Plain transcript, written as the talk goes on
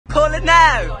call it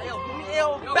now.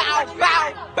 Bow,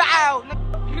 bow, bow.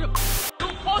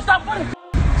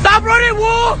 Stop running,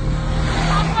 Woo!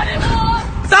 Stop running,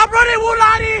 Woo! Stop running, Woo,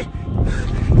 Lotti!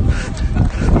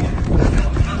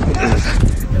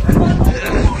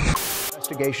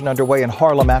 Investigation underway in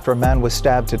Harlem after a man was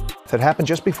stabbed to death. It happened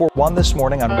just before 1 this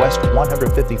morning on West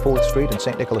 154th Street and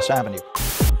St. Nicholas Avenue.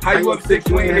 How you up 6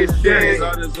 when his shit?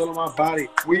 All this all on my body.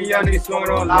 We young niggas going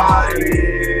on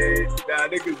Lotti. Nah,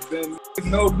 niggas been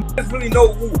niggas really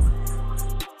know who.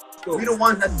 We the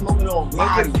ones that smoking on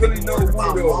Lotti. Niggas really know who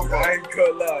though. I ain't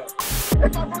gonna lie.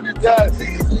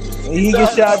 He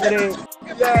get shot today.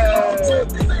 Yeah.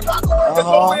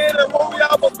 When we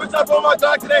almost bitch up on my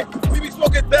dog today, we be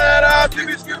smoking that ass, we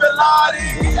be screaming Lotti.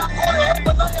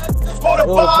 For the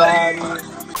body.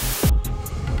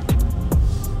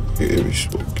 Yeah, we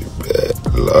smoking bad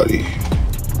Lotti.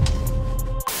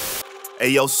 Hey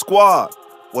yo, squad,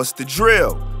 what's the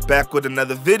drill? Back with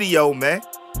another video, man.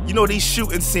 You know, these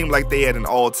shootings seem like they at an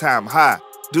all-time high.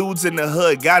 Dudes in the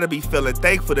hood gotta be feeling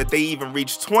thankful that they even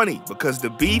reached 20 because the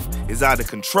beef is out of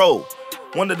control.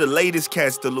 One of the latest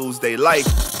cats to lose their life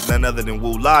is none other than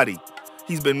Wu Lotti.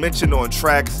 He's been mentioned on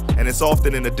tracks, and it's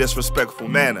often in a disrespectful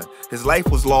manner. His life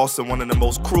was lost in one of the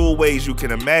most cruel ways you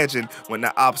can imagine when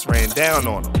the ops ran down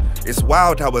on him. It's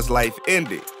wild how his life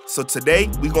ended. So today,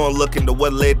 we're gonna look into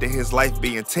what led to his life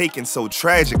being taken so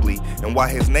tragically and why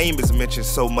his name is mentioned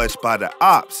so much by the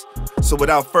ops. So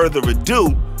without further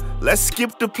ado, let's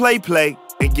skip the play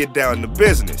and get down to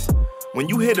business. When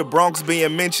you hear the Bronx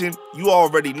being mentioned, you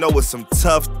already know it's some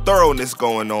tough thoroughness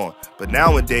going on. But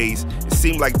nowadays, it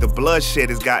seems like the bloodshed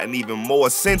has gotten even more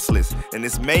senseless, and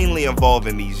it's mainly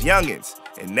involving these youngins.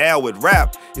 And now with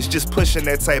rap, it's just pushing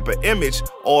that type of image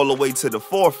all the way to the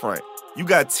forefront. You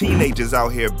got teenagers out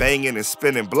here banging and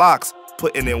spinning blocks,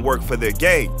 putting in work for their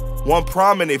game. One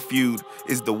prominent feud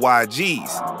is the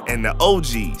YGs and the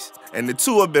OGs. And the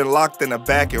two have been locked in a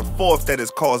back and forth that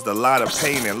has caused a lot of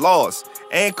pain and loss,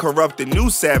 and corrupted new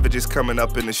savages coming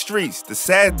up in the streets. The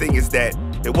sad thing is that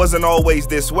it wasn't always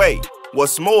this way.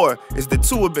 What's more is the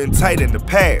two have been tight in the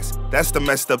past. That's the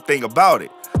messed up thing about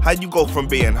it. How you go from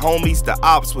being homies to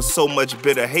ops with so much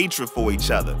bitter hatred for each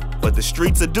other. But the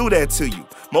streets will do that to you.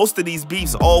 Most of these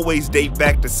beefs always date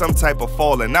back to some type of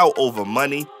falling out over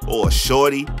money, or a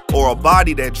shorty, or a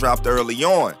body that dropped early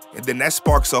on. And then that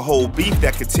sparks a whole beef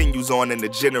that continues on in the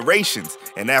generations.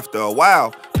 And after a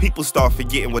while, people start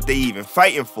forgetting what they even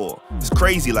fighting for. It's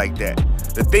crazy like that.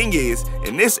 The thing is,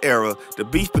 in this era, the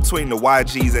beef between the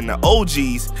YGs and the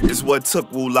OGs is what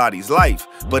took Wu Lotti's life.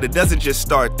 But it doesn't just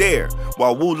start there.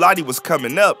 While Wu Lotti was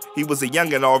coming up, he was a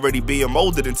youngin' already being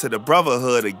molded into the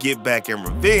brotherhood of get back and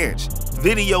revenge.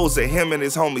 Videos of him and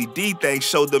his homie D-Thang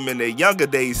showed them in their younger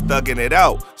days thugging it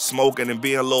out, smoking and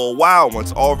being a little wild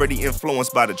ones, already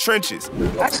influenced by the trenches.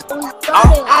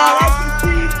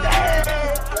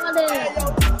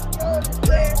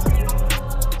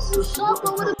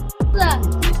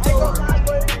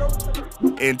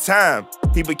 In time,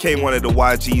 he became one of the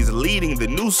YGs leading the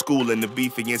new school in the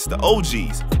beef against the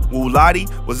OGs. Wu Lotti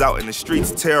was out in the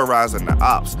streets terrorizing the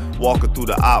ops, walking through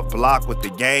the op block with the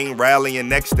gang rallying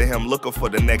next to him looking for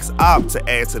the next op to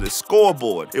add to the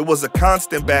scoreboard. It was a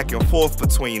constant back and forth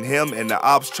between him and the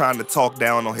ops trying to talk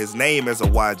down on his name as a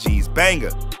YG's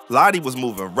banger. Lotti was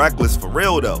moving reckless for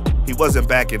real though. He wasn't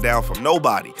backing down from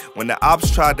nobody. When the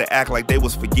ops tried to act like they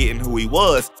was forgetting who he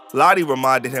was, Lotti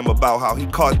reminded him about how he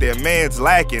caught their mans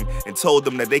lacking and told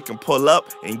them that they can pull up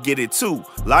and get it too.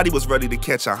 Lotti was ready to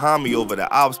catch a Homi over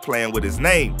the ops playing with his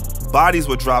name. Bodies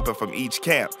were dropping from each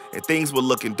camp, and things were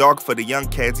looking dark for the young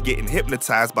cats getting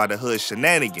hypnotized by the hood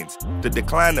shenanigans. The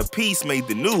decline of peace made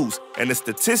the news, and the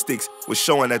statistics were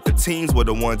showing that the teens were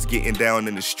the ones getting down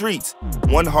in the streets.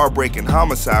 One heartbreaking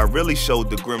homicide really showed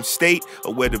the grim state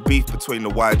of where the beef between the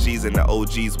YGs and the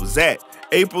OGs was at.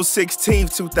 April 16,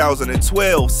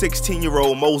 2012,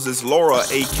 16-year-old Moses Laura,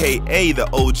 aka the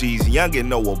OG's youngin'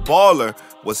 Noah Baller,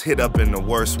 was hit up in the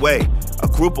worst way. A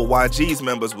group of YG's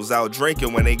members was out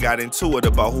drinking when they got into it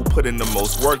about who put in the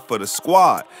most work for the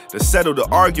squad. To settle the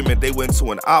argument, they went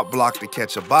to an op block to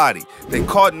catch a body. They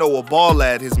caught Noah Baller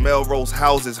at his Melrose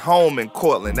Houses home in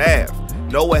Cortland Ave.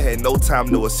 Noah had no time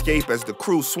to escape as the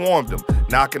crew swarmed him,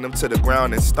 knocking him to the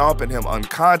ground and stomping him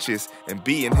unconscious and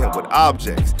beating him with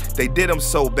objects. They did him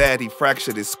so bad he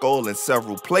fractured his skull in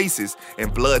several places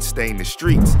and blood stained the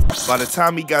streets. By the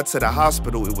time he got to the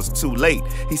hospital, it was too late.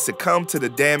 He succumbed to the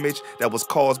damage that was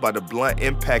caused by the blunt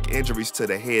impact injuries to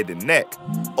the head and neck.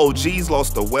 OGs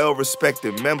lost a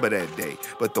well-respected member that day,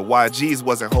 but the YGs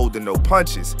wasn't holding no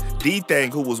punches.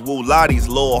 D-Thang, who was Wu Lotti's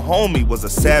little homie, was a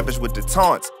savage with the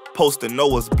taunts, posting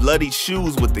Noah's bloody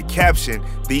shoes with the caption,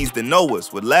 "These the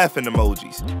Noahs," with laughing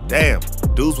emojis. Damn,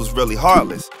 dudes was really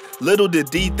heartless. Little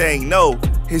did D-Thing know,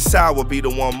 his side would be the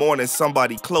one mourning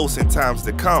somebody close in times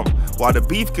to come. While the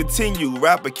beef continued,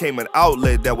 rap became an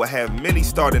outlet that would have many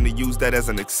starting to use that as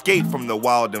an escape from the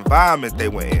wild environment they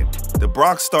were in. The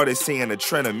Bronx started seeing a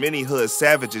trend of many hood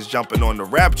savages jumping on the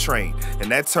rap train,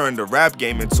 and that turned the rap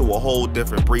game into a whole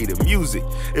different breed of music.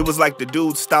 It was like the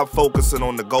dudes stopped focusing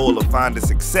on the goal of finding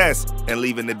success and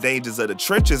leaving the dangers of the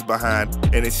trenches behind,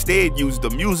 and instead used the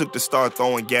music to start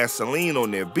throwing gasoline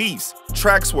on their beefs.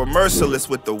 Tracks were merciless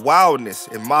with the wildness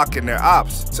and mocking their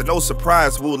ops. To no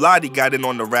surprise, Lotti got in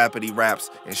on the rapidy raps,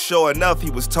 and sure enough,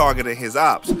 he was targeting his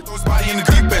ops.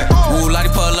 Lotti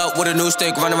pull up with a new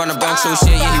stick, running around the Bronx, show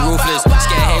shit, yeah, he ruthless.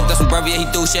 Scared hate, that's some brother, yeah, he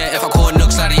do shit. If I call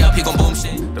Nooks, Lotti up, he gon' boom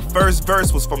shit. The first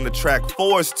verse was from the track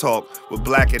Force Talk with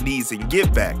Black and Ease and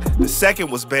Get Back. The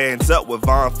second was Bands Up with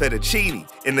Von Fettuccini.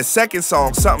 In the second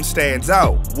song, something stands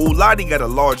out. Lotti got a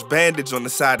large bandage on the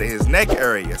side of his neck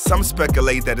area. Some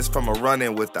speculate that it's from a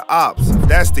run-in with the ops. If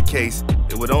that's the case,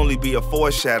 it would only be a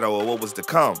foreshadow of what was to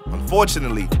come.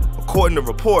 Unfortunately, according to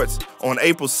reports, on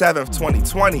April 7th,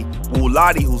 2020,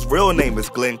 Lotti, whose real name is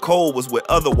Glenn Cole, was with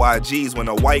other YGs when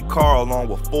a white car along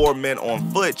with 4 men on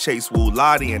foot chased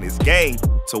Lotti and his gang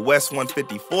to West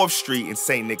 154th Street and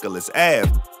St. Nicholas Ave,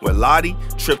 where Lotti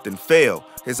tripped and fell.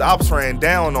 His ops ran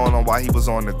down on him while he was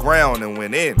on the ground and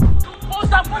went in. Oh,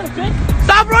 stop running, bitch!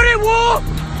 Stop running, Woo!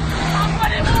 Stop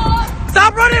running, Woo!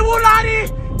 Stop running, Woo,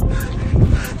 Lotti!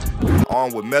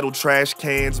 Armed with metal trash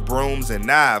cans, brooms, and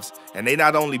knives, and they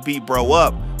not only beat bro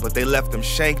up, but they left him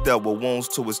shanked up with wounds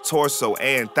to his torso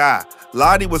and thigh.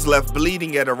 Lotti was left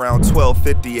bleeding at around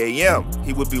 12:50 a.m.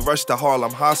 He would be rushed to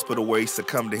Harlem Hospital where he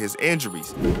succumbed to his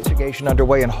injuries. Investigation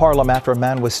underway in Harlem after a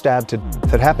man was stabbed to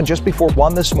death. It happened just before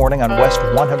 1 this morning on West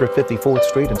 154th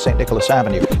Street and St. Nicholas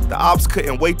Avenue. The ops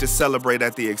couldn't wait to celebrate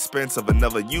at the expense of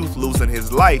another youth losing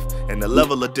his life, and the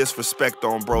level of disrespect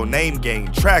on bro name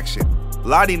gained traction.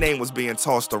 Lotti name was being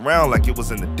tossed around like it was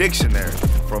in the dictionary.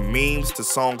 From memes to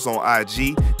songs on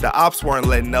IG, the ops weren't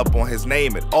letting up on his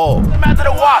name at all. After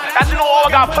the walk, that's all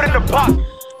got put in the box.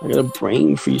 I got a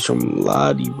brain freeze from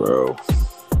Lotti, bro.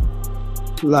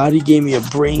 Lotti gave me a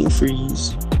brain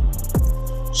freeze.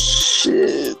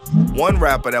 Shit. One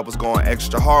rapper that was going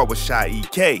extra hard was Shy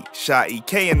EK. Shy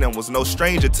EK and them was no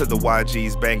stranger to the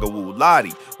YG's banger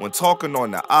Lotti. When talking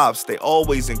on the ops, they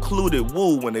always included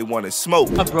Woo when they wanted smoke.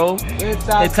 Bro, they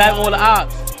tag all the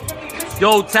ops.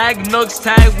 Yo, tag Nooks,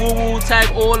 tag Woo,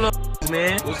 tag all of them,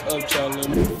 man. What's up,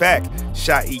 y'all? In fact,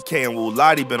 Shy EK and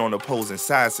Lotti been on opposing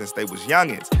sides since they was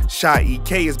youngins. Shy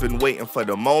EK has been waiting for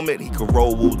the moment he could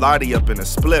roll Lotti up in a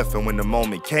spliff, and when the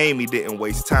moment came, he didn't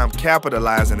waste time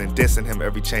capitalizing and dissing him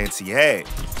every chance he had.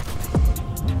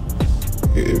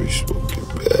 Yeah, we smoking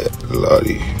bad,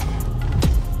 Lotti.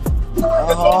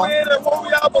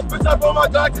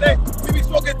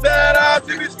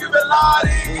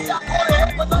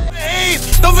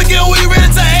 Don't forget who you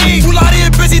ready to aim. Lotti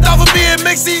and busy, thought for being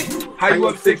mixy. How you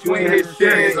up 6? You ain't hit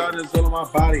shit. All on my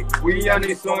body. We young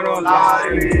niggas throwing on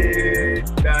Lotti.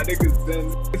 Nah, niggas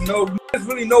done. No, niggas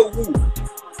really know who.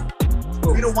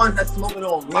 We the ones that smoking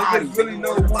on Lotti. Niggas really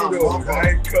know who though. I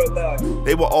ain't gonna lie.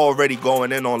 They were already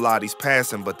going in on Lotti's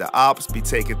passing, but the ops be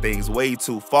taking things way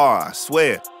too far, I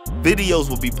swear. Videos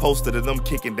will be posted of them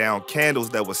kicking down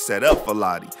candles that were set up for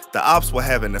Lotti. The ops were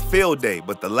having a field day,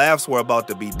 but the laughs were about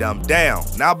to be dumbed down.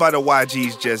 Not by the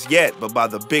YGs just yet, but by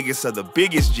the biggest of the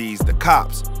biggest G's, the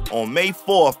cops. On May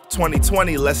 4th,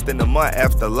 2020, less than a month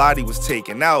after Lotti was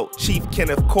taken out, Chief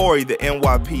Kenneth Corey, the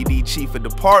NYPD Chief of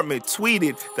Department,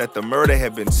 tweeted that the murder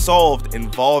had been solved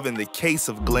involving the case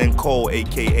of Glenn Cole,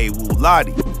 aka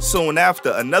Lotti. Soon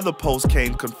after, another post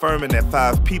came confirming that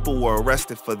 5 people were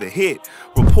arrested for the hit.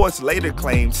 Reports later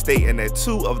claimed stating that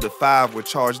 2 of the 5 were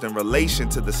charged in relation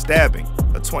to the stabbing,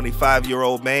 a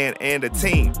 25-year-old man and a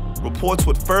teen. Reports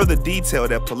would further detail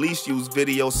that police used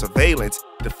video surveillance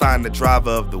to find the driver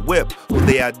of the whip, who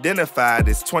they identified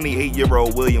as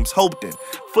 28-year-old Williams Hopton.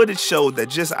 Footage showed that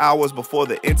just hours before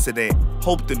the incident,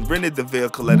 Hopton rented the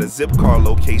vehicle at a zip car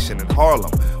location in Harlem.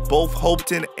 Both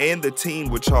Hopton and the teen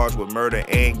were charged with murder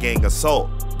and gang assault.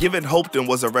 Given Hopton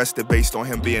was arrested based on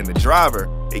him being the driver,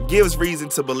 it gives reason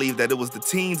to believe that it was the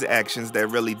teen's actions that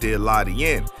really did Lotti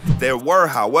in. There were,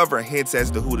 however, hints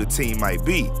as to who the teen might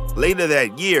be. Later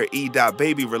that year,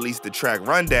 E.Baby released the track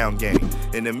Rundown Gang.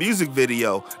 In the music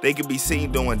video, they can be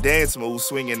seen doing dance moves,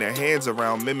 swinging their hands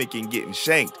around, mimicking getting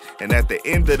shanked. And at the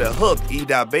end of the hook,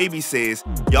 E.Baby says,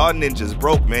 "Y'all ninjas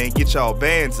broke, man, get y'all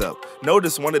bands up."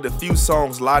 Notice one of the few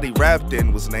songs Lotti rapped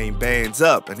in was named Bands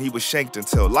Up, and he was shanked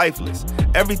until lifeless.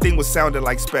 Everything was sounding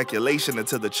like speculation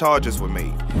until the charges were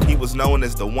made. He was known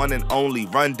as the one and only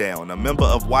Rundown, a member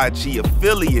of YG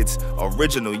Affiliates'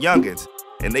 Original Youngins,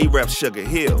 and they rep Sugar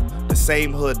Hill, the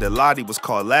same hood that Lotti was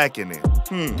caught lacking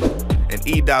in. And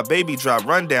E.Baby dropped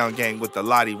Rundown Gang with the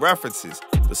Lotti references.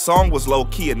 The song was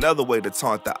low-key another way to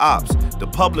taunt the ops. The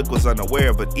public was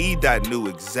unaware, but E.Dot knew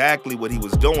exactly what he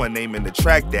was doing, naming the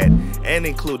track that, and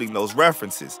including those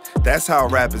references. That's how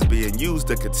rap is being used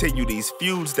to continue these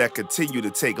feuds that continue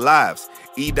to take lives.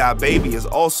 E.Baby is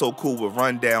also cool with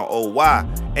Rundown OY,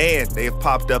 and they have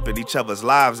popped up in each other's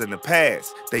lives in the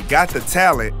past. They got the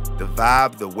talent, the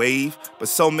vibe, the wave, but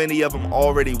so many of them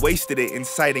already wasted it,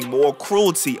 inciting more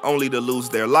cruelty only to lose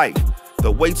their life.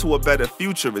 The way to a better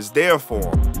future is there for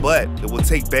them, but it will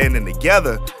take banding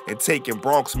together and taking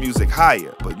Bronx music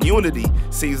higher. But unity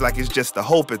seems like it's just a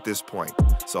hope at this point.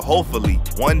 So hopefully,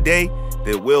 one day,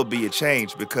 there will be a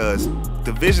change, because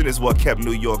division is what kept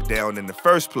New York down in the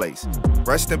first place.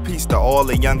 Rest in peace to all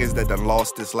the youngins that done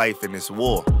lost his life in this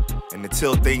war. And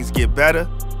until things get better,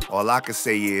 all I can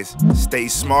say is stay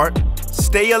smart,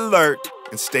 stay alert,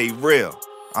 and stay real.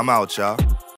 I'm out, y'all.